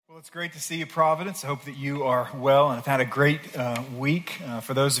It's great to see you, Providence. I hope that you are well and have had a great week.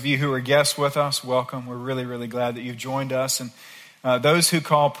 For those of you who are guests with us, welcome. We're really, really glad that you've joined us. And those who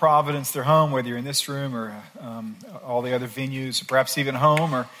call Providence their home, whether you're in this room or all the other venues, perhaps even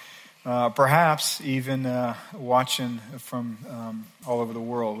home, or perhaps even watching from all over the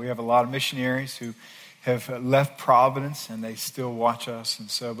world. We have a lot of missionaries who have left Providence and they still watch us. And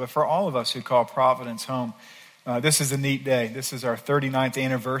so, but for all of us who call Providence home, this is a neat day. This is our 39th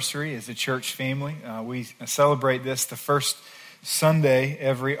anniversary as a church family. We celebrate this the first Sunday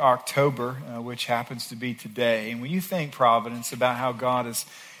every October, which happens to be today. And when you think, Providence, about how God has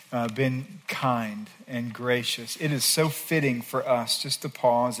been kind and gracious, it is so fitting for us just to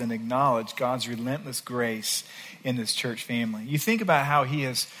pause and acknowledge God's relentless grace in this church family. You think about how He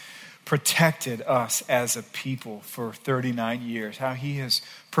has protected us as a people for 39 years, how He has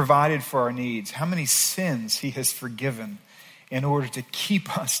provided for our needs, how many sins He has forgiven in order to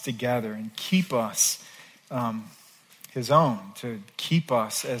keep us together and keep us His own, to keep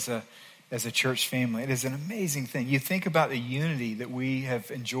us as a church family. It is an amazing thing. You think about the unity that we have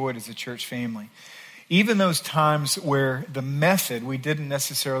enjoyed as a church family. Even those times where the method, we didn't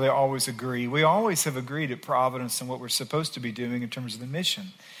necessarily always agree, we always have agreed at Providence on what we're supposed to be doing in terms of the mission.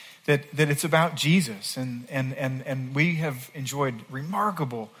 That it's about Jesus, and we have enjoyed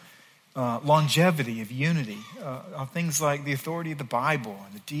remarkable longevity of unity of things like the authority of the Bible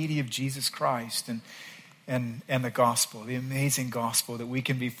and the deity of Jesus Christ and the gospel, the amazing gospel that we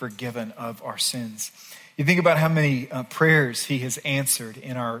can be forgiven of our sins. You think about how many prayers He has answered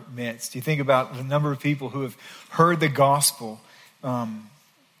in our midst. You think about the number of people who have heard the gospel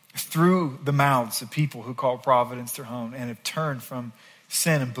through the mouths of people who call Providence their home and have turned from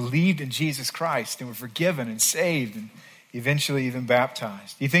sin and believed in Jesus Christ and were forgiven and saved and eventually even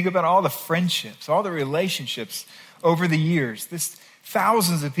baptized. You think about all the friendships, all the relationships over the years. This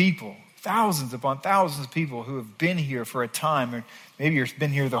thousands of people, thousands upon thousands of people who have been here for a time, or maybe you've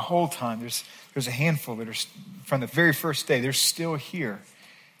been here the whole time. There's a handful that are from the very first day. They're still here.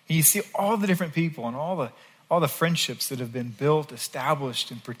 And you see all the different people and all the friendships that have been built,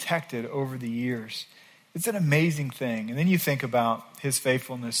 established, and protected over the years. It's an amazing thing. And then you think about His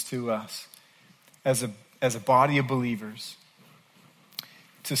faithfulness to us as a body of believers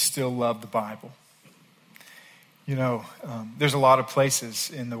to still love the Bible. You know, there's a lot of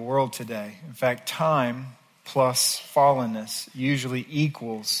places in the world today. In fact, time plus fallenness usually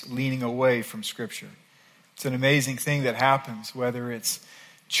equals leaning away from Scripture. It's an amazing thing that happens, whether it's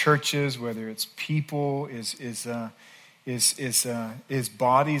churches, whether it's people, is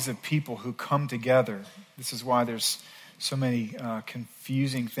bodies of people who come together. This is why there's so many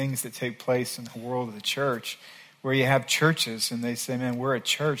confusing things that take place in the world of the church, where you have churches and they say, man, we're a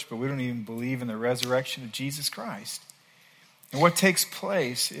church, but we don't even believe in the resurrection of Jesus Christ. And what takes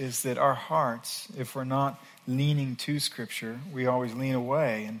place is that our hearts, if we're not leaning to Scripture, we always lean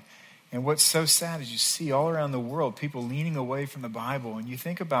away. And what's so sad is you see all around the world people leaning away from the Bible. And you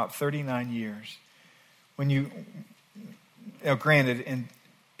think about 39 years. When you granted,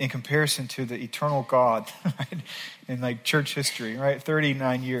 in comparison to the eternal God, right, in like church history, right,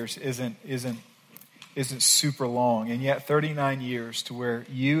 39 years isn't super long, and yet 39 years to where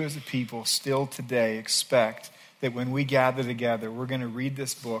you as a people still today expect that when we gather together, we're going to read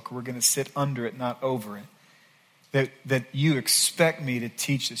this book, we're going to sit under it, not over it. That you expect me to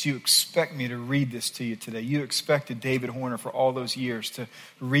teach this. You expect me to read this to you today. You expected David Horner for all those years to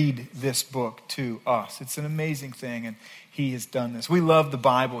read this book to us. It's an amazing thing, and He has done this. We love the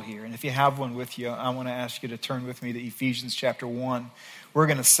Bible here, and if you have one with you, I want to ask you to turn with me to Ephesians chapter 1. We're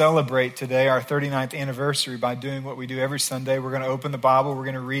going to celebrate today our 39th anniversary by doing what we do every Sunday. We're going to open the Bible, we're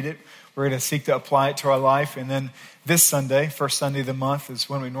going to read it, we're going to seek to apply it to our life, and then this Sunday, first Sunday of the month, is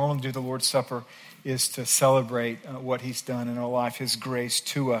when we normally do the Lord's Supper, is to celebrate what He's done in our life, His grace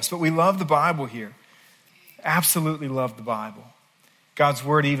to us. But we love the Bible here. Absolutely love the Bible. God's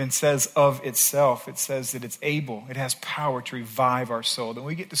word even says of itself, it says that it's able, it has power to revive our soul. Then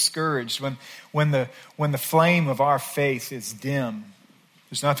we get discouraged when the flame of our faith is dim.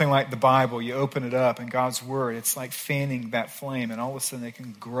 There's nothing like the Bible. You open it up and God's word, it's like fanning that flame, and all of a sudden it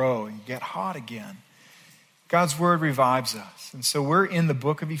can grow and get hot again. God's word revives us. And so we're in the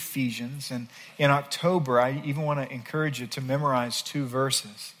book of Ephesians. And in October, I even want to encourage you to memorize 2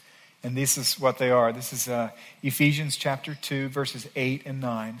 verses. And this is what they are. This is Ephesians chapter 2, verses 8 and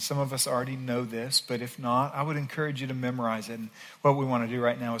 9. Some of us already know this, but if not, I would encourage you to memorize it. And what we want to do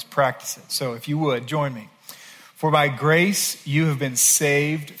right now is practice it. So if you would, join me. For by grace you have been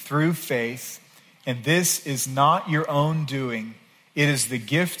saved through faith, and this is not your own doing. It is the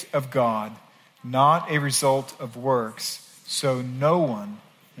gift of God, not a result of works, so no one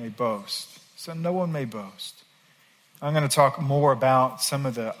may boast. So no one may boast. I'm going to talk more about some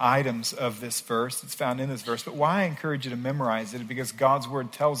of the items of this verse that's found in this verse, but why I encourage you to memorize it is because God's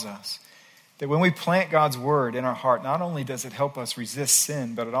word tells us that when we plant God's word in our heart, not only does it help us resist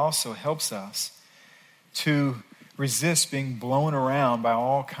sin, but it also helps us to resist being blown around by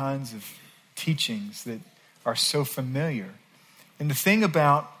all kinds of teachings that are so familiar. And the thing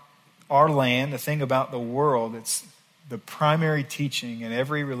about our land, the thing about the world, it's the primary teaching in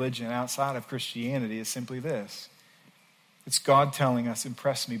every religion outside of Christianity is simply this. It's God telling us,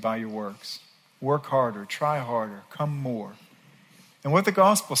 impress me by your works. Work harder, try harder, come more. And what the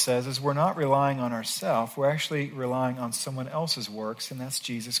gospel says is we're not relying on ourselves, we're actually relying on someone else's works, and that's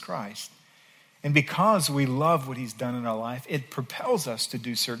Jesus Christ. And because we love what he's done in our life, it propels us to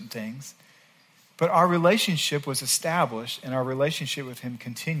do certain things. But our relationship was established, and our relationship with him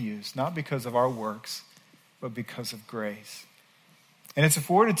continues, not because of our works, but because of grace. And it's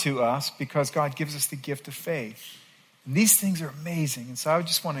afforded to us because God gives us the gift of faith. And these things are amazing. And so I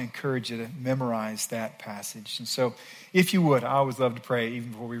just want to encourage you to memorize that passage. And so if you would, I always love to pray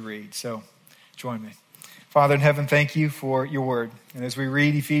even before we read. So join me. Father in heaven, thank you for your word. And as we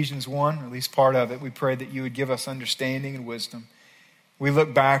read Ephesians 1, or at least part of it, we pray that you would give us understanding and wisdom. We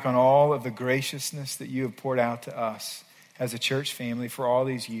look back on all of the graciousness that you have poured out to us as a church family for all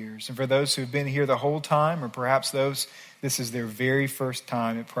these years. And for those who've been here the whole time, or perhaps those, this is their very first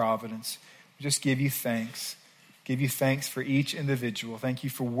time at Providence, we just give you thanks. Give you thanks for each individual. Thank you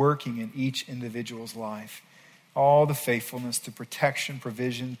for working in each individual's life. All the faithfulness to protection,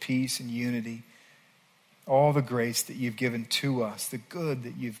 provision, peace, and unity. All the grace that you've given to us, the good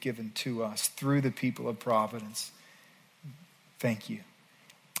that you've given to us through the people of Providence. Thank you.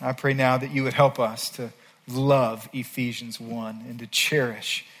 I pray now that you would help us to love Ephesians 1 and to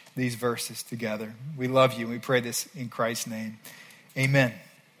cherish these verses together. We love you. We pray this in Christ's name. Amen.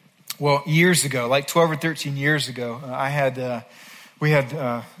 Well, years ago, like 12 or 13 years ago, we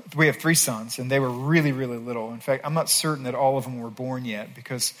have 3 sons, and they were really, really little. In fact, I'm not certain that all of them were born yet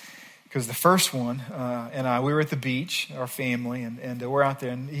because the first one and I, we were at the beach, our family, and we're out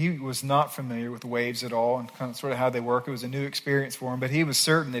there, and he was not familiar with waves at all and kind of sort of how they work. It was a new experience for him, but he was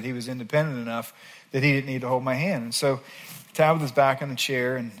certain that he was independent enough that he didn't need to hold my hand. And so Tabitha's back in the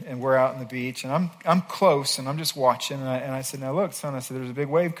chair, and we're out on the beach, and I'm close, and I'm just watching, and I said, now look, son, I said, there's a big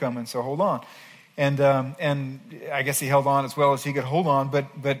wave coming, so hold on. And I guess he held on as well as he could hold on,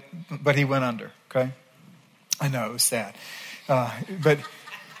 but he went under, okay? I know, it was sad. But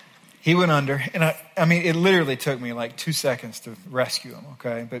he went under, and I mean, it literally took me like 2 seconds to rescue him,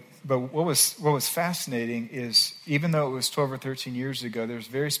 okay? But what was fascinating is, even though it was 12 or 13 years ago, there's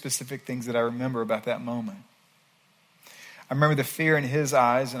very specific things that I remember about that moment. I remember the fear in his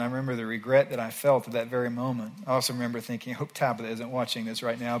eyes, and I remember the regret that I felt at that very moment. I also remember thinking, I hope Tabitha isn't watching this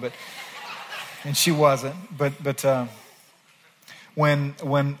right now, and she wasn't. But when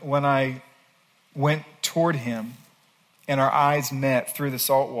I went toward him, and our eyes met through the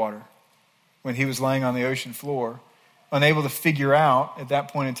salt water, when he was laying on the ocean floor, unable to figure out at that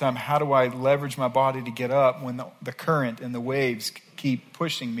point in time, how do I leverage my body to get up when the current and the waves keep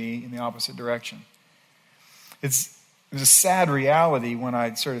pushing me in the opposite direction. It was a sad reality when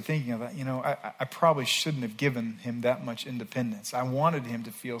I started thinking of that. You know, I probably shouldn't have given him that much independence. I wanted him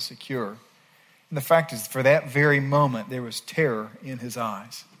to feel secure. And the fact is, for that very moment, there was terror in his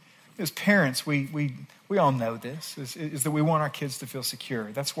eyes. As parents, we all know this, is that we want our kids to feel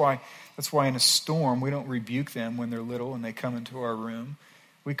secure. That's why in a storm, we don't rebuke them when they're little and they come into our room.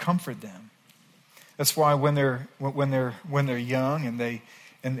 We comfort them. That's why when they're young and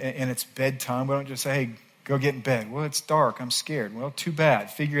it's bedtime, we don't just say, hey, go get in bed. Well, it's dark. I'm scared. Well, too bad.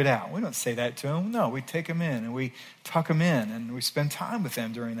 Figure it out. We don't say that to them. No, we take them in and we tuck them in and we spend time with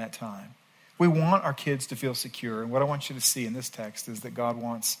them during that time. We want our kids to feel secure. And what I want you to see in this text is that God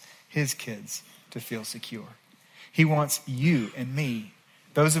wants his kids to feel secure. He wants you and me,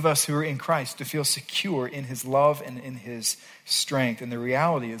 those of us who are in Christ, to feel secure in his love and in his strength. And the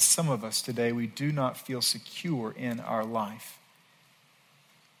reality is, some of us today, we do not feel secure in our life.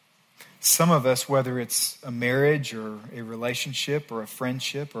 Some of us, whether it's a marriage or a relationship or a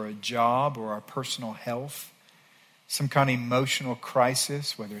friendship or a job or our personal health, some kind of emotional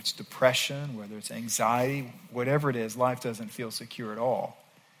crisis, whether it's depression, whether it's anxiety, whatever it is, life doesn't feel secure at all.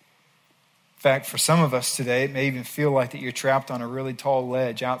 In fact, for some of us today, it may even feel like that you're trapped on a really tall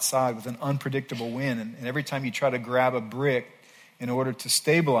ledge outside with an unpredictable wind, and every time you try to grab a brick in order to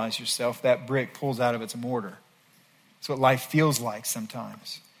stabilize yourself, that brick pulls out of its mortar. That's what life feels like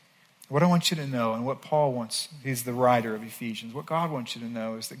sometimes. What I want you to know, and what Paul wants, he's the writer of Ephesians, what God wants you to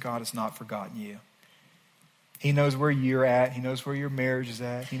know is that God has not forgotten you. He knows where you're at. He knows where your marriage is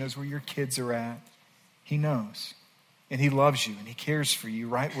at. He knows where your kids are at. He knows. And he loves you and he cares for you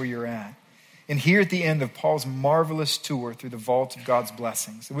right where you're at. And here at the end of Paul's marvelous tour through the vault of God's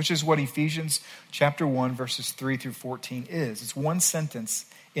blessings, which is what Ephesians chapter 1, verses 3 through 14 is. It's one sentence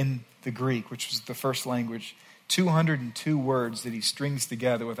in the Greek, which was the first language, 202 words that he strings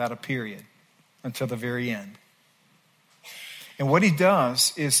together without a period until the very end. And what he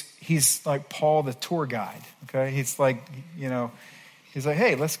does is he's like Paul, the tour guide, okay? He's like, he's like,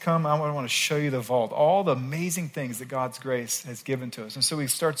 hey, let's come. I want to show you the vault, all the amazing things that God's grace has given to us. And so he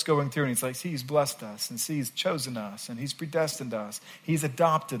starts going through and he's like, see, he's blessed us and see, he's chosen us and he's predestined us. He's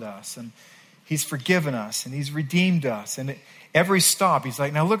adopted us and he's forgiven us and he's redeemed us. And at every stop, he's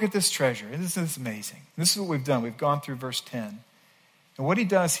like, now look at this treasure. And this is amazing. This is what we've done. We've gone through verse 10. And what he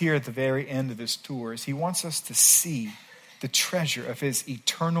does here at the very end of this tour is he wants us to see the treasure of his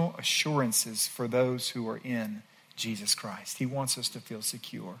eternal assurances for those who are in Jesus Christ. He wants us to feel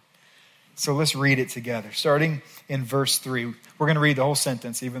secure. So let's read it together. Starting in verse 3. We're going to read the whole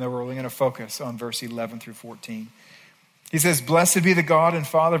sentence, even though we're only going to focus on verse 11 through 14. He says, blessed be the God and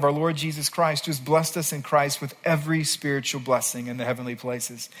Father of our Lord Jesus Christ, who has blessed us in Christ with every spiritual blessing in the heavenly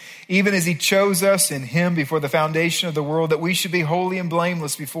places, even as he chose us in him before the foundation of the world, that we should be holy and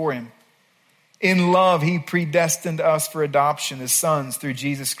blameless before him. In love, he predestined us for adoption as sons through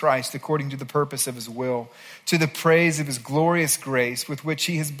Jesus Christ, according to the purpose of his will, to the praise of his glorious grace with which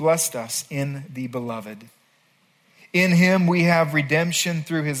he has blessed us in the beloved. In him we have redemption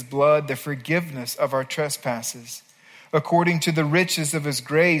through his blood, the forgiveness of our trespasses, according to the riches of his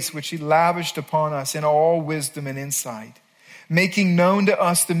grace, which he lavished upon us in all wisdom and insight, making known to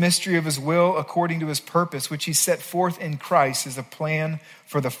us the mystery of his will according to his purpose, which he set forth in Christ as a plan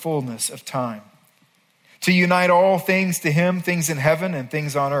for the fullness of time, to unite all things to him, things in heaven and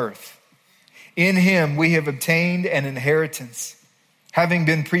things on earth. In him we have obtained an inheritance, having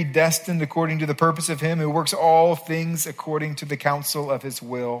been predestined according to the purpose of him who works all things according to the counsel of his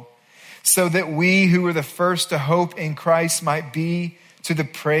will, so that we who were the first to hope in Christ might be to the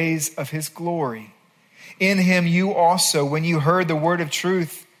praise of his glory. In him you also, when you heard the word of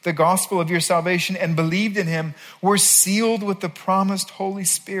truth, the gospel of your salvation, and believed in him, were sealed with the promised Holy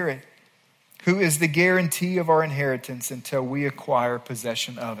Spirit, who is the guarantee of our inheritance until we acquire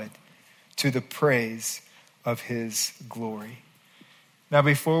possession of it, to the praise of his glory. Now,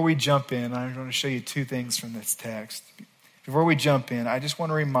 before we jump in, I want to show you two things from this text. Before we jump in, I just want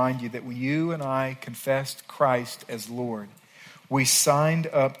to remind you that when you and I confessed Christ as Lord, we signed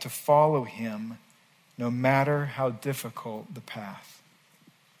up to follow him no matter how difficult the path.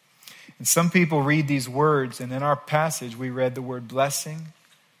 And some people read these words, and in our passage we read the word blessing,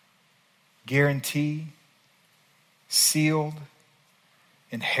 guarantee, sealed,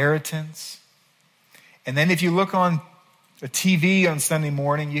 inheritance. And then if you look on the TV on Sunday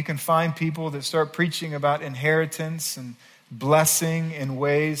morning, you can find people that start preaching about inheritance and blessing in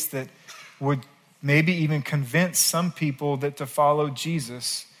ways that would maybe even convince some people that to follow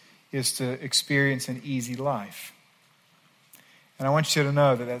Jesus is to experience an easy life. And I want you to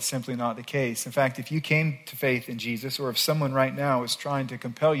know that that's simply not the case. In fact, if you came to faith in Jesus, or if someone right now is trying to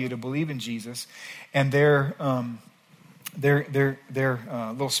compel you to believe in Jesus, and their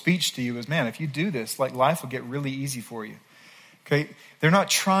little speech to you is, man, if you do this, like life will get really easy for you. Okay, they're not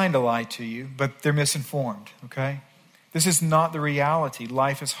trying to lie to you, but they're misinformed. Okay, this is not the reality.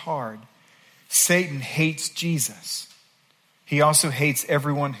 Life is hard. Satan hates Jesus. He also hates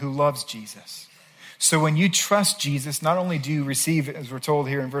everyone who loves Jesus. So when you trust Jesus, not only do you receive, as we're told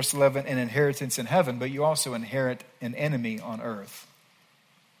here in verse 11, an inheritance in heaven, but you also inherit an enemy on earth.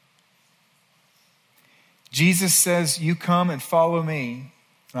 Jesus says, you come and follow me,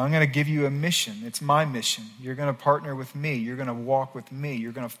 and I'm going to give you a mission. It's my mission. You're going to partner with me. You're going to walk with me.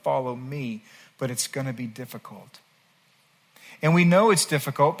 You're going to follow me, but it's going to be difficult. And we know it's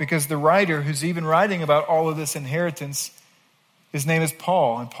difficult because the writer who's even writing about all of this inheritance, his name is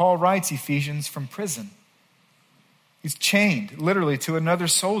Paul, and Paul writes Ephesians from prison. He's chained, literally, to another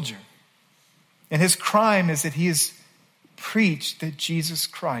soldier. And his crime is that he has preached that Jesus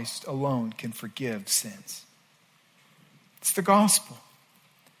Christ alone can forgive sins. It's the gospel.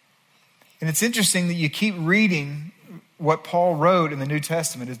 And it's interesting that you keep reading what Paul wrote in the New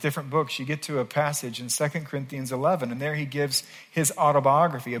Testament, his different books. You get to a passage in 2 Corinthians 11, and there he gives his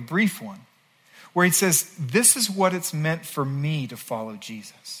autobiography, a brief one, where he says, this is what it's meant for me to follow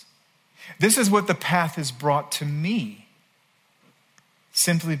Jesus. This is what the path has brought to me,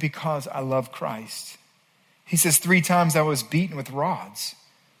 simply because I love Christ. He says, 3 times I was beaten with rods.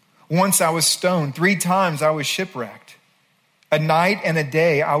 Once I was stoned. 3 times I was shipwrecked. A night and a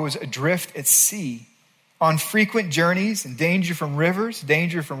day I was adrift at sea. on frequent journeys and danger from rivers,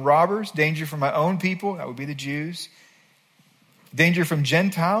 danger from robbers, danger from my own people, that would be the Jews, danger from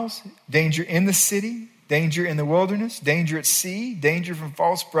Gentiles, danger in the city, danger in the wilderness, danger at sea, danger from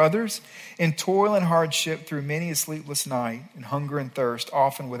false brothers, in toil and hardship through many a sleepless night, in hunger and thirst,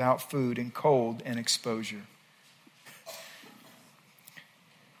 often without food, in cold and exposure.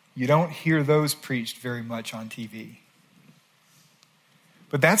 You don't hear those preached very much on TV.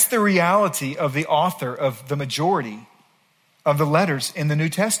 But that's the reality of the author of the majority of the letters in the New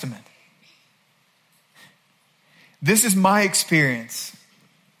Testament. This is my experience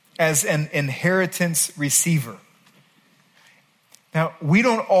as an inheritance receiver. Now, we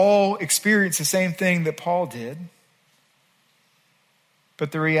don't all experience the same thing that Paul did.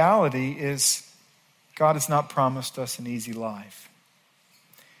 But the reality is God has not promised us an easy life.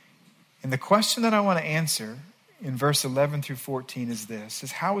 And the question that I want to answer in verse 11 through 14 is this,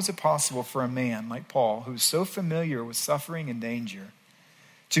 is how is it possible for a man like Paul, who's so familiar with suffering and danger,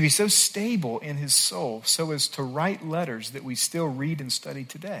 to be so stable in his soul so as to write letters that we still read and study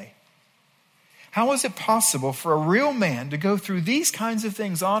today? How is it possible for a real man to go through these kinds of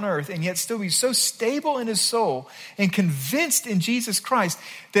things on earth and yet still be so stable in his soul and convinced in Jesus Christ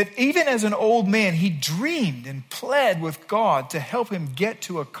that even as an old man, he dreamed and pled with God to help him get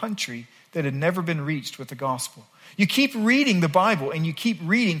to a country that had never been reached with the gospel? You keep reading the Bible and you keep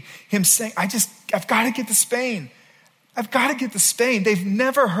reading him saying, I've got to get to Spain. I've got to get to Spain. They've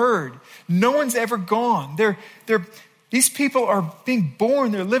never heard. No one's ever gone. These people are being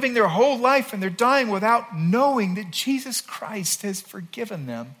born. They're living their whole life and they're dying without knowing that Jesus Christ has forgiven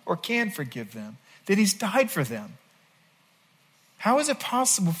them or can forgive them, that he's died for them. How is it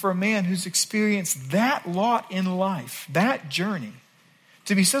possible for a man who's experienced that lot in life, that journey,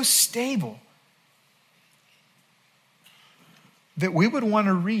 to be so stable that we would want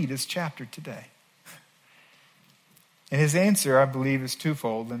to read his chapter today? And his answer, I believe, is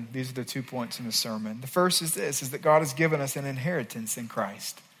twofold, and these are the 2 points in the sermon. The first is this, is that God has given us an inheritance in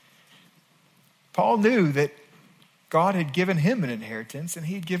Christ. Paul knew that God had given him an inheritance, and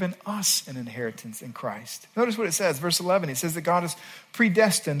he had given us an inheritance in Christ. Notice what it says, verse 11. It says that God has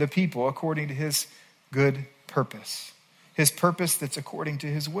predestined a people according to his good purpose. His purpose that's according to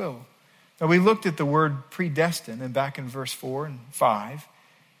his will. Now, we looked at the word predestined, and back in verse 4 and 5,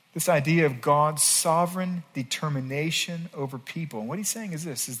 this idea of God's sovereign determination over people. And what he's saying is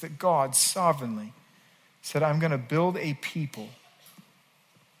this, is that God sovereignly said, I'm going to build a people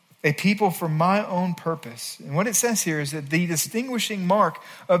for my own purpose. And what it says here is that the distinguishing mark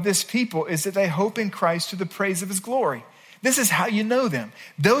of this people is that they hope in Christ to the praise of his glory. This is how you know them.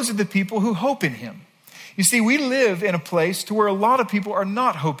 Those are the people who hope in him. You see, we live in a place to where a lot of people are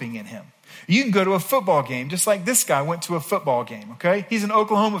not hoping in him. You can go to a football game, just like this guy went to a football game, okay? He's an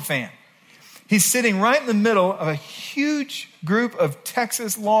Oklahoma fan. He's sitting right in the middle of a huge group of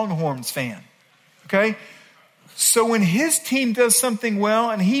Texas Longhorns fan, okay? So when his team does something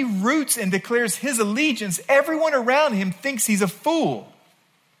well and he roots and declares his allegiance, everyone around him thinks he's a fool.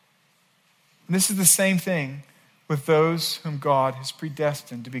 And this is the same thing with those whom God has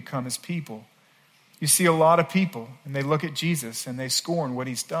predestined to become his people. You see a lot of people, and they look at Jesus and they scorn what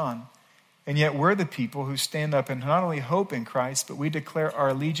he's done. And yet we're the people who stand up and not only hope in Christ, but we declare our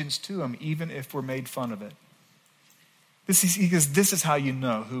allegiance to him, even if we're made fun of it. This is how you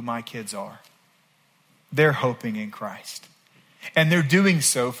know who my kids are. They're hoping in Christ. And they're doing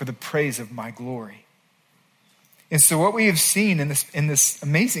so for the praise of my glory. And so what we have seen in this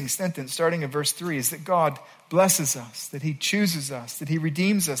amazing sentence, starting in verse 3, is that God blesses us, that he chooses us, that he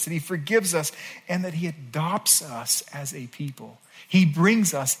redeems us, that he forgives us, and that he adopts us as a people. He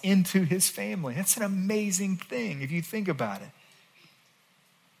brings us into his family. That's an amazing thing if you think about it.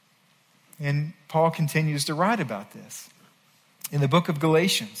 And Paul continues to write about this. In the book of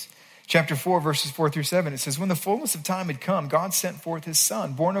Galatians, chapter 4, verses 4 through 7, it says, when the fullness of time had come, God sent forth his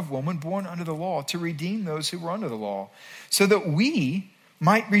son, born of woman, born under the law, to redeem those who were under the law, so that we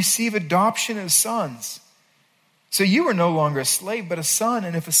might receive adoption as sons. So you are no longer a slave, but a son,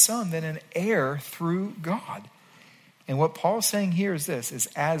 and if a son, then an heir through God. And what Paul's saying here is this, is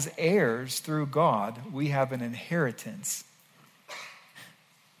as heirs through God, we have an inheritance.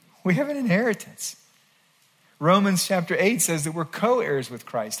 We have an inheritance. Romans chapter 8 says that we're co-heirs with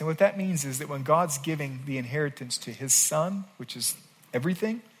Christ. And what that means is that when God's giving the inheritance to his son, which is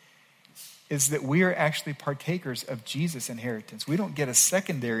everything, is that we are actually partakers of Jesus' inheritance. We don't get a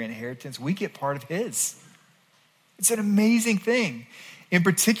secondary inheritance. We get part of his. It's an amazing thing. In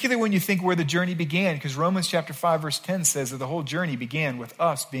particular, when you think where the journey began, because Romans chapter 5, verse 10 says that the whole journey began with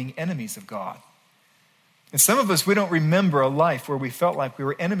us being enemies of God. And some of us, we don't remember a life where we felt like we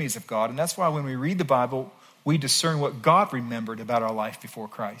were enemies of God. And that's why when we read the Bible, we discern what God remembered about our life before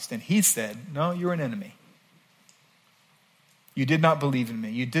Christ. And he said, no, you're an enemy. You did not believe in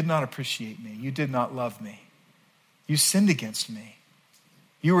me. You did not appreciate me. You did not love me. You sinned against me.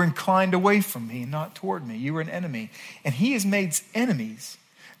 You were inclined away from me, not toward me. You were an enemy. And he has made enemies.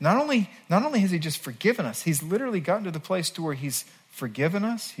 Not only has he just forgiven us, he's literally gotten to the place to where he's forgiven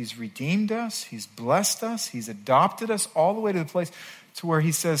us, he's redeemed us, he's blessed us, he's adopted us, all the way to the place to where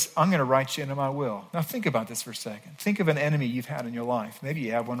he says, I'm going to write you into my will. Now think about this for a second. Think of an enemy you've had in your life. Maybe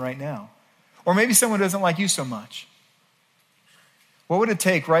you have one right now. Or maybe someone doesn't like you so much. What would it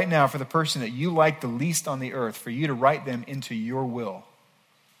take right now for the person that you like the least on the earth for you to write them into your will?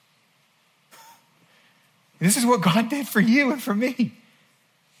 This is what God did for you and for me.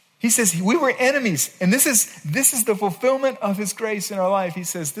 He says we were enemies, and this is the fulfillment of his grace in our life. He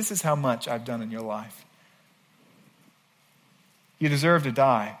says, this is how much I've done in your life. You deserve to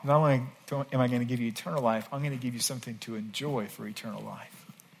die. Not only am I going to give you eternal life, I'm going to give you something to enjoy for eternal life.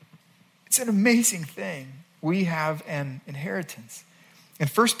 It's an amazing thing. We have an inheritance. In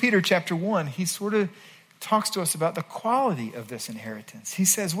 1 Peter chapter 1, he sort of talks to us about the quality of this inheritance. He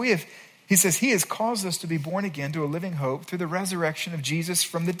says he has caused us to be born again to a living hope through the resurrection of Jesus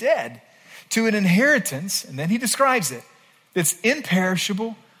from the dead, to an inheritance, and then he describes it, that's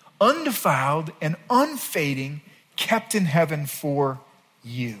imperishable, undefiled, and unfading, kept in heaven for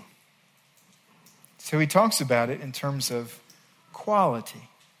you. So he talks about it in terms of quality.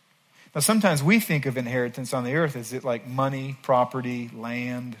 Now, sometimes we think of inheritance on the earth as it like money, property,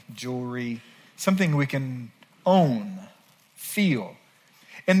 land, jewelry, something we can own, feel.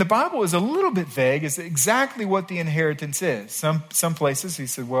 And the Bible is a little bit vague as to exactly what the inheritance is. Some places he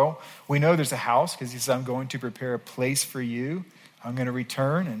said, well, we know there's a house because he said, I'm going to prepare a place for you. I'm going to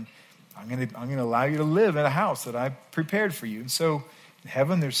return and I'm going to allow you to live in a house that I prepared for you. And so in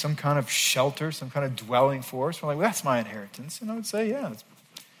heaven, there's some kind of shelter, some kind of dwelling for us. We're like, well, that's my inheritance. And I would say, yeah.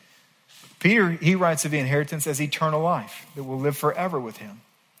 Peter, he writes of the inheritance as eternal life, that we'll live forever with him.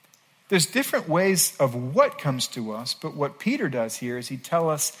 There's different ways of what comes to us, but what Peter does here is he tells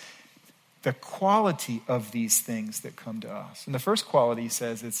us the quality of these things that come to us. And the first quality, he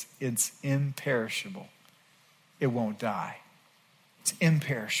says, it's imperishable. It won't die. It's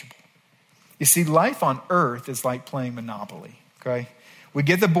imperishable. You see, life on earth is like playing Monopoly, okay? We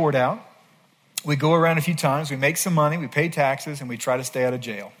get the board out, we go around a few times, we make some money, we pay taxes, and we try to stay out of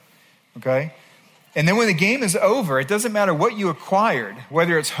jail, okay? And then when the game is over, it doesn't matter what you acquired,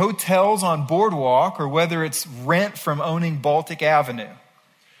 whether it's hotels on Boardwalk or whether it's rent from owning Baltic Avenue.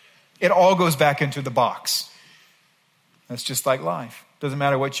 It all goes back into the box. That's just like life. Doesn't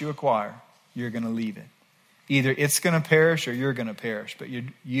matter what you acquire, you're going to leave it. Either it's going to perish or you're going to perish, but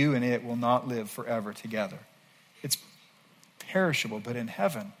you and it will not live forever together. It's perishable, but in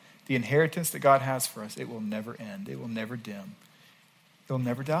heaven, the inheritance that God has for us, it will never end. It will never dim. It will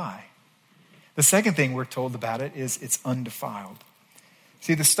never die. The second thing we're told about it is it's undefiled.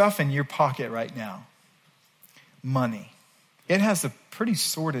 See, the stuff in your pocket right now, money, it has a pretty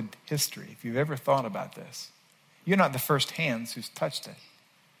sordid history, if you've ever thought about this. You're not the first hands who's touched it.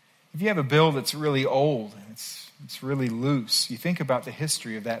 If you have a bill that's really old and it's really loose, you think about the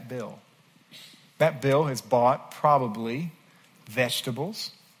history of that bill. That bill has bought probably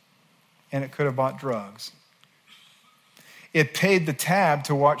vegetables, and it could have bought drugs. It paid the tab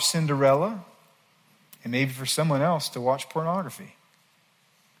to watch Cinderella, and maybe for someone else to watch pornography.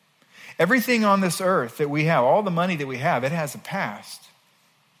 Everything on this earth that we have, all the money that we have, it has a past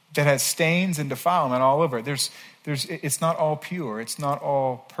that has stains and defilement all over it. It's not all pure. It's not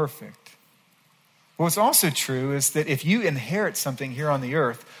all perfect. What's also true is that if you inherit something here on the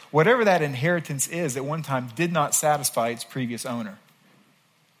earth, whatever that inheritance is at one time did not satisfy its previous owner.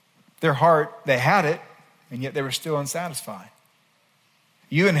 Their heart, they had it, and yet they were still unsatisfied.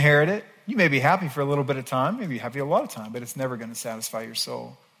 You inherit it. You may be happy for a little bit of time, maybe happy a lot of time, but it's never going to satisfy your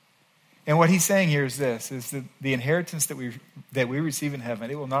soul. And what he's saying here is this, is that the inheritance that we receive in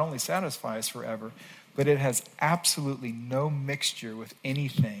heaven, it will not only satisfy us forever, but it has absolutely no mixture with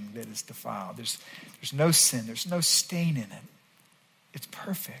anything that is defiled. There's no sin, there's no stain in it. It's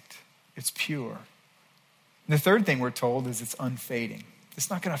perfect, it's pure. And the third thing we're told is it's unfading. It's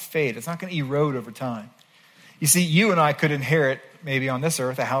not going to fade, it's not going to erode over time. You see, you and I could inherit, maybe on this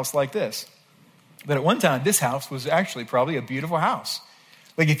earth, a house like this. But at one time, this house was actually probably a beautiful house.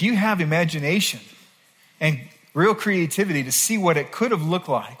 Like if you have imagination and real creativity to see what it could have looked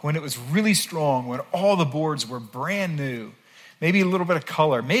like when it was really strong, when all the boards were brand new, maybe a little bit of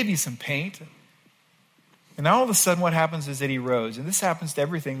color, maybe some paint. And all of a sudden what happens is it erodes. And this happens to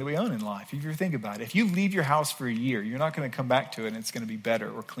everything that we own in life. If you think about it, if you leave your house for a year, you're not going to come back to it and it's going to be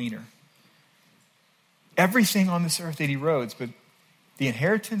better or cleaner. Everything on this earth, it erodes. But the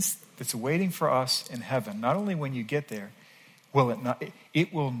inheritance that's waiting for us in heaven, not only when you get there,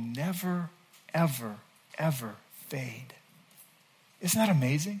 it will never, ever, ever fade. Isn't that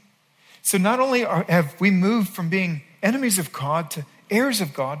amazing? So not only have we moved from being enemies of God to heirs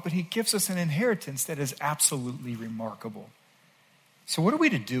of God, but he gives us an inheritance that is absolutely remarkable. So what are we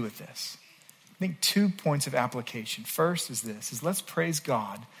to do with this? I think 2 points of application. First is this, let's praise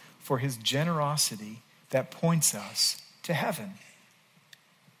God for his generosity that points us to heaven.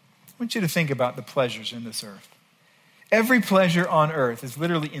 I want you to think about the pleasures in this earth. Every pleasure on earth is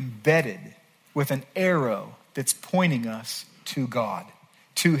literally embedded with an arrow that's pointing us to God,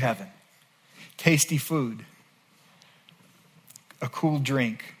 to heaven. Tasty food, a cool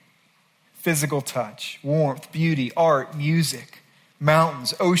drink, physical touch, warmth, beauty, art, music,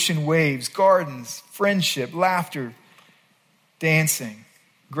 mountains, ocean waves, gardens, friendship, laughter, dancing,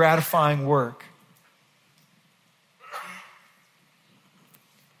 gratifying work.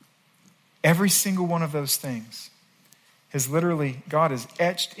 Every single one of those things has literally, God has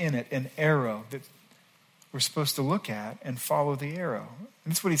etched in it an arrow that we're supposed to look at and follow the arrow.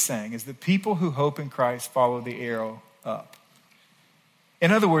 And that's what he's saying, is that people who hope in Christ follow the arrow up.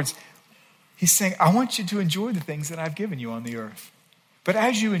 In other words, he's saying, I want you to enjoy the things that I've given you on the earth. But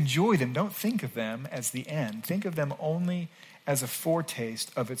as you enjoy them, don't think of them as the end. Think of them only as a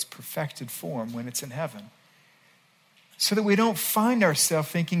foretaste of its perfected form when it's in heaven. So that we don't find ourselves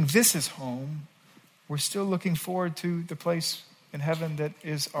thinking this is home. We're still looking forward to the place in heaven that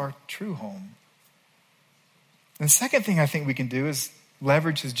is our true home. And the second thing I think we can do is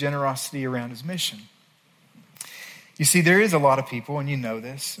leverage his generosity around his mission. You see, there is a lot of people, and you know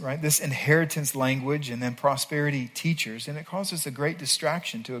this, right? This inheritance language and then prosperity teachers, and it causes a great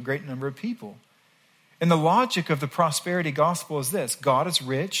distraction to a great number of people. And the logic of the prosperity gospel is this: God is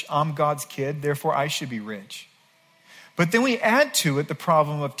rich, I'm God's kid, therefore I should be rich. But then we add to it the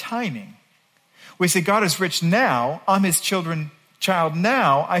problem of timing. We say, God is rich now, I'm his child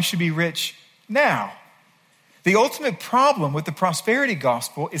now, I should be rich now. The ultimate problem with the prosperity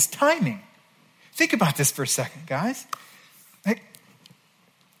gospel is timing. Think about this for a second, guys.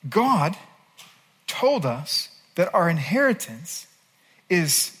 God told us that our inheritance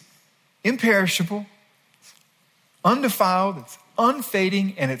is imperishable, undefiled, it's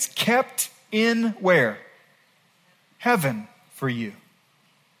unfading, and it's kept in where? Heaven for you.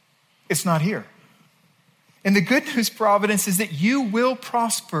 It's not here. And the good news, Providence, is that you will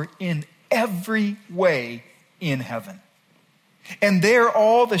prosper in every way in heaven. And there,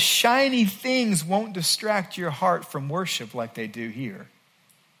 all the shiny things won't distract your heart from worship like they do here.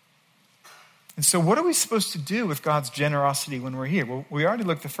 And so what are we supposed to do with God's generosity when we're here? Well, we already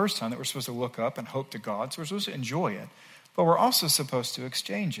looked the first time that we're supposed to look up and hope to God. So we're supposed to enjoy it. But we're also supposed to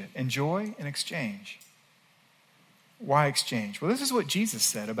exchange it. Enjoy and exchange. Why exchange? Well, this is what Jesus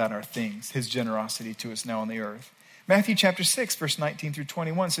said about our things, his generosity to us now on the earth. Matthew chapter 6, verse 19 through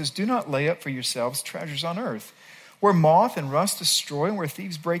 21 says, "Do not lay up for yourselves treasures on earth, where moth and rust destroy and where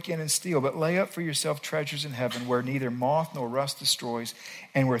thieves break in and steal, but lay up for yourself treasures in heaven, where neither moth nor rust destroys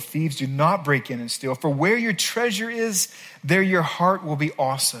and where thieves do not break in and steal. For where your treasure is, there your heart will be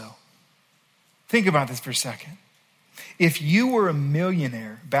also." Think about this for a second. If you were a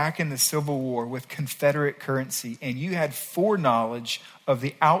millionaire back in the Civil War with Confederate currency and you had foreknowledge of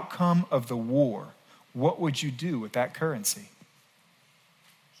the outcome of the war, what would you do with that currency?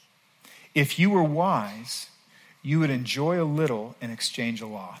 If you were wise, you would enjoy a little and exchange a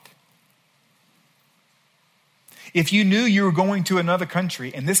lot. If you knew you were going to another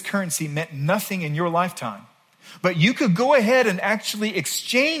country and this currency meant nothing in your lifetime, but you could go ahead and actually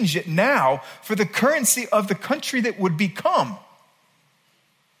exchange it now for the currency of the country that would become.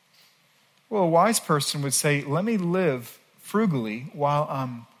 Well, a wise person would say, let me live frugally while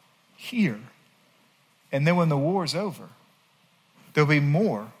I'm here. And then when the war's over, there'll be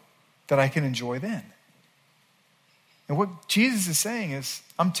more that I can enjoy then. And what Jesus is saying is,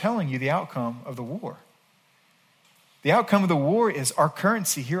 I'm telling you the outcome of the war. The outcome of the war is our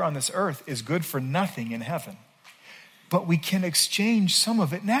currency here on this earth is good for nothing in heaven. But we can exchange some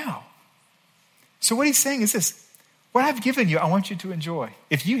of it now. So what he's saying is this: what I've given you, I want you to enjoy.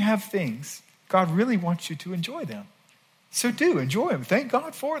 If you have things, God really wants you to enjoy them. So do enjoy them. Thank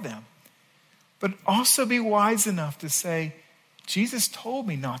God for them. But also be wise enough to say, Jesus told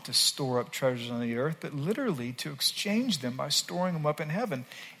me not to store up treasures on the earth, but literally to exchange them by storing them up in heaven.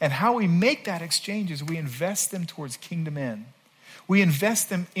 And how we make that exchange is we invest them towards kingdom end. We invest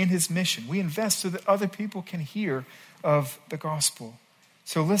them in his mission. We invest so that other people can hear of the gospel.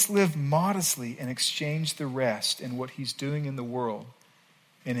 So let's live modestly and exchange the rest in what he's doing in the world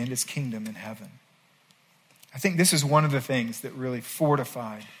and in his kingdom in heaven. I think this is one of the things that really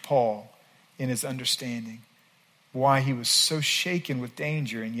fortified Paul in his understanding, why he was so shaken with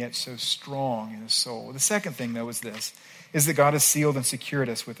danger and yet so strong in his soul. The second thing, though, is this, is that God has sealed and secured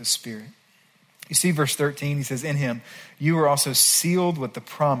us with his Spirit. You see verse 13, he says, in him, you are also sealed with the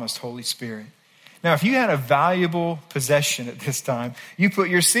promised Holy Spirit. Now, if you had a valuable possession at this time, you put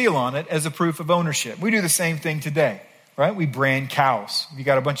your seal on it as a proof of ownership. We do the same thing today, right? We brand cows. If you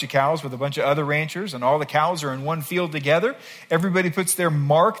got a bunch of cows with a bunch of other ranchers and all the cows are in one field together, everybody puts their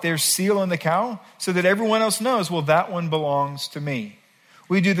mark, their seal on the cow so that everyone else knows, well, that one belongs to me.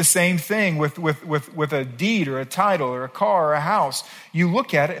 We do the same thing with a deed or a title or a car or a house. You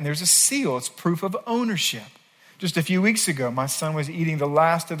look at it and there's a seal. It's proof of ownership. Just a few weeks ago, my son was eating the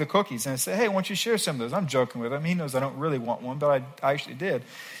last of the cookies. And I said, hey, why don't you share some of those? I'm joking with him. He knows I don't really want one, but I actually did.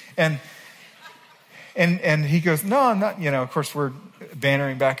 And he goes, no, I'm not. Of course, we're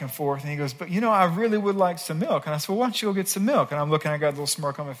bantering back and forth. And he goes, but I really would like some milk. And I said, well, why don't you go get some milk? And I'm looking, I got a little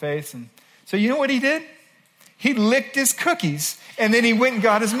smirk on my face. And so you know what he did? He licked his cookies, and then he went and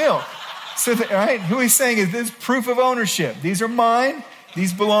got his milk. So, right? Who he's saying is this proof of ownership. These are mine.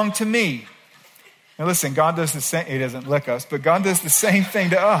 These belong to me. Now listen, God does the same. He doesn't lick us, but God does the same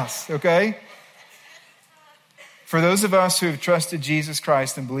thing to us, okay? For those of us who have trusted Jesus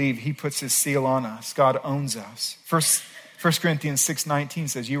Christ and believe he puts his seal on us, God owns us. 1 Corinthians 6:19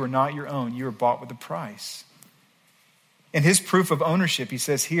 says, you are not your own. You are bought with a price. And his proof of ownership, he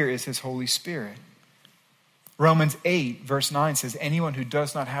says here, is his Holy Spirit. Romans 8, verse 9 says, anyone who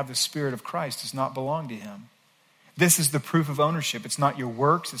does not have the Spirit of Christ does not belong to him. This is the proof of ownership. It's not your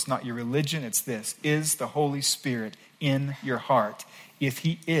works. It's not your religion. It's this. Is the Holy Spirit in your heart? If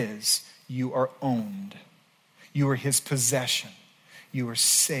he is, you are owned. You are his possession. You are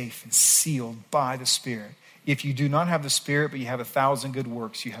safe and sealed by the Spirit. If you do not have the Spirit, but you have 1,000 good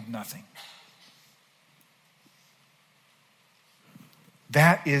works, you have nothing.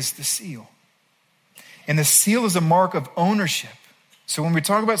 That is the seal. And the seal is a mark of ownership. So when we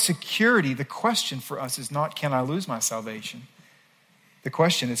talk about security, the question for us is not, can I lose my salvation? The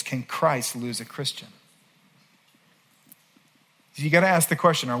question is, can Christ lose a Christian? You got to ask the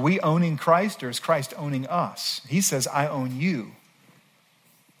question, are we owning Christ or is Christ owning us? He says, I own you.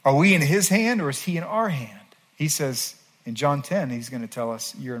 Are we in his hand or is he in our hand? He says in John 10, he's going to tell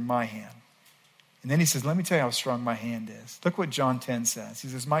us, you're in my hand. And then he says, let me tell you how strong my hand is. Look what John 10 says. He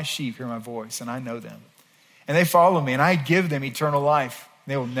says, my sheep hear my voice and I know them. And they follow me, and I give them eternal life.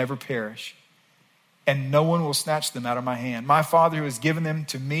 They will never perish. And no one will snatch them out of my hand. My Father who has given them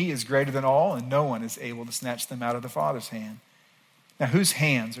to me is greater than all, and no one is able to snatch them out of the Father's hand. Now, whose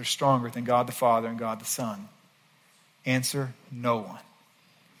hands are stronger than God the Father and God the Son? Answer, no one.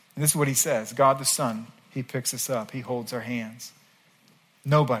 And this is what he says. God the Son, he picks us up. He holds our hands.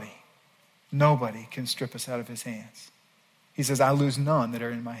 Nobody can strip us out of his hands. He says, I lose none that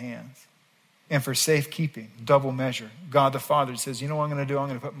are in my hands. And for safekeeping, double measure, God the Father says, you know what I'm going to do? I'm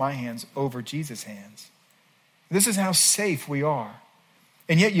going to put my hands over Jesus' hands. This is how safe we are.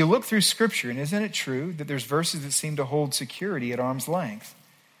 And yet you look through Scripture, and isn't it true that there's verses that seem to hold security at arm's length?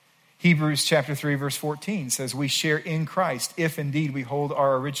 Hebrews chapter 3, verse 14 says, we share in Christ if indeed we hold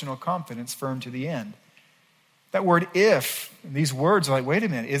our original confidence firm to the end. That word if, these words are like, wait a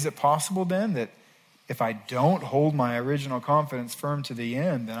minute, is it possible then that if I don't hold my original confidence firm to the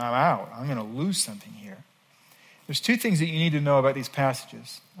end, then I'm out. I'm going to lose something here. There's two things that you need to know about these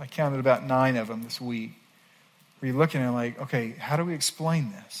passages. I counted about 9 of them this week. Where you're looking at like, okay, how do we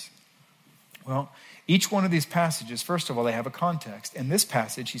explain this? Well, each one of these passages, first of all, they have a context. In this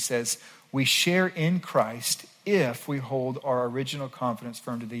passage, he says, we share in Christ if we hold our original confidence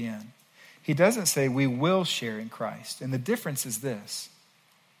firm to the end. He doesn't say we will share in Christ. And the difference is this,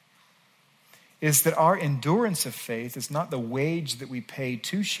 is that our endurance of faith is not the wage that we pay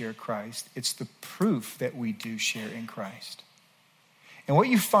to share Christ. It's the proof that we do share in Christ. And what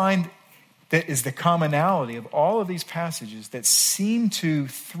you find that is the commonality of all of these passages that seem to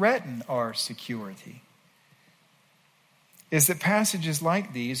threaten our security is that passages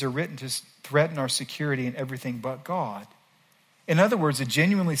like these are written to threaten our security in everything but God. In other words, a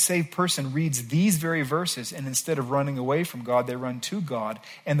genuinely saved person reads these very verses, and instead of running away from God, they run to God.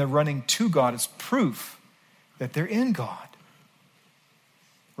 And the running to God is proof that they're in God.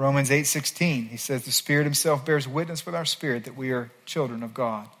 Romans 8:16, he says, the Spirit himself bears witness with our spirit that we are children of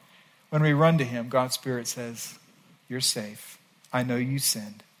God. When we run to him, God's Spirit says, you're safe. I know you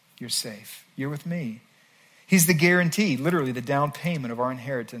sinned. You're safe. You're with me. He's the guarantee, literally the down payment of our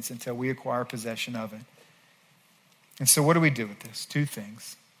inheritance until we acquire possession of it. And so what do we do with this? Two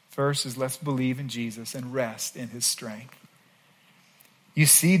things. First is let's believe in Jesus and rest in his strength. You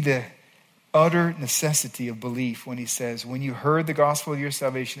see the utter necessity of belief when he says, when you heard the gospel of your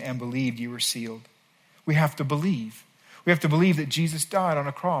salvation and believed, you were sealed. We have to believe. We have to believe that Jesus died on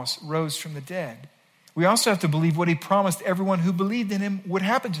a cross, rose from the dead. We also have to believe what he promised everyone who believed in him would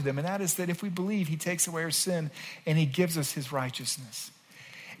happen to them. And that is that if we believe, he takes away our sin and he gives us his righteousness.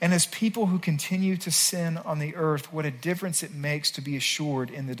 And as people who continue to sin on the earth, what a difference it makes to be assured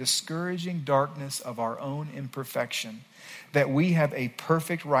in the discouraging darkness of our own imperfection that we have a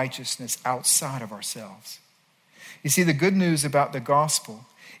perfect righteousness outside of ourselves. You see, the good news about the gospel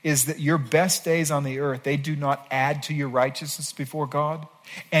is that your best days on the earth, they do not add to your righteousness before God,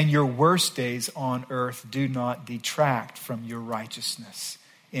 and your worst days on earth do not detract from your righteousness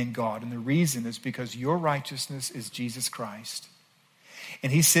in God. And the reason is because your righteousness is Jesus Christ.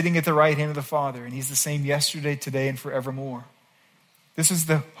 And he's sitting at the right hand of the Father, and he's the same yesterday, today, and forevermore. This is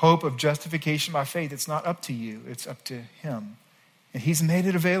the hope of justification by faith. It's not up to you, it's up to him. And he's made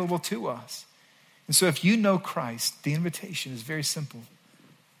it available to us. And so if you know Christ, the invitation is very simple.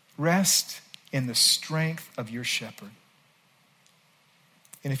 Rest in the strength of your shepherd.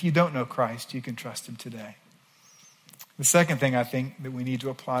 And if you don't know Christ, you can trust him today. The second thing I think that we need to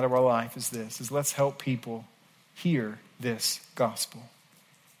apply to our life is this, is let's help people hear this gospel.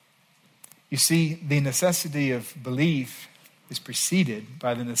 You see, the necessity of belief is preceded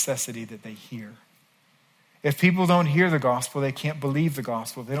by the necessity that they hear. If people don't hear the gospel, they can't believe the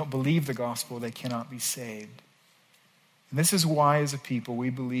gospel. If they don't believe the gospel, they cannot be saved. And this is why, as a people, we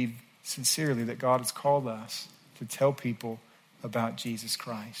believe sincerely that God has called us to tell people about Jesus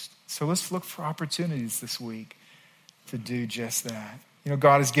Christ. So let's look for opportunities this week to do just that. You know,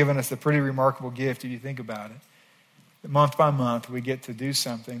 God has given us a pretty remarkable gift if you think about it. That month by month, we get to do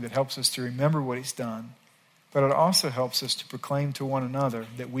something that helps us to remember what he's done, but it also helps us to proclaim to one another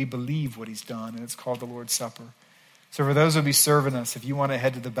that we believe what he's done, and it's called the Lord's Supper. So for those who will be serving us, if you want to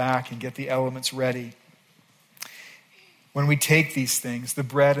head to the back and get the elements ready, when we take these things, the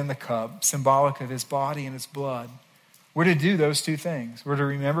bread and the cup, symbolic of his body and his blood, we're to do those two things. We're to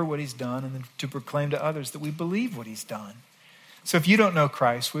remember what he's done and then to proclaim to others that we believe what he's done. So if you don't know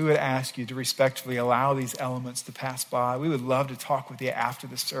Christ, we would ask you to respectfully allow these elements to pass by. We would love to talk with you after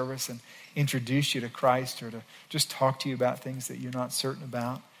the service and introduce you to Christ or to just talk to you about things that you're not certain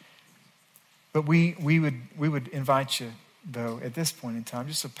about. But we would invite you, though, at this point in time,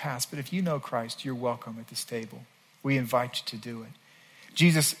 just to pass. But if you know Christ, you're welcome at this table. We invite you to do it.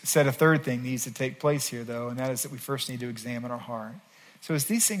 Jesus said a third thing needs to take place here, though, and that is that we first need to examine our heart. So as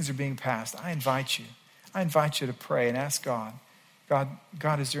these things are being passed, I invite you to pray and ask God,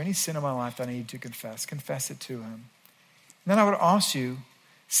 God, is there any sin in my life that I need to confess? Confess it to him. And then I would also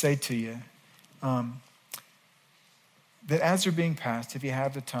say to you that as they're being passed, if you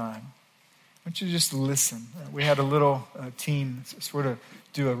have the time, I want you to just listen. We had a little team sort of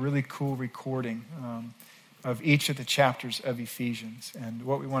do a really cool recording of each of the chapters of Ephesians. And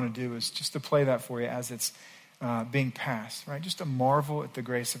what we want to do is just to play that for you as it's being passed, right? Just to marvel at the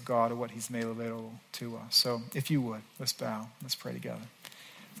grace of God and what he's made available to us. So if you would, let's bow. Let's pray together.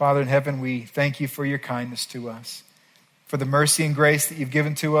 Father in heaven, we thank you for your kindness to us, for the mercy and grace that you've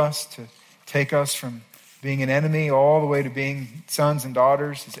given to us to take us from being an enemy all the way to being sons and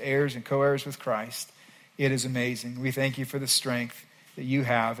daughters, as heirs and co-heirs with Christ. It is amazing. We thank you for the strength that you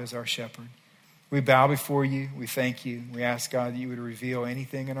have as our shepherd. We bow before you. We thank you. We ask, God, that you would reveal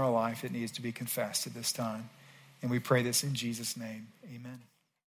anything in our life that needs to be confessed at this time. And we pray this in Jesus' name. Amen.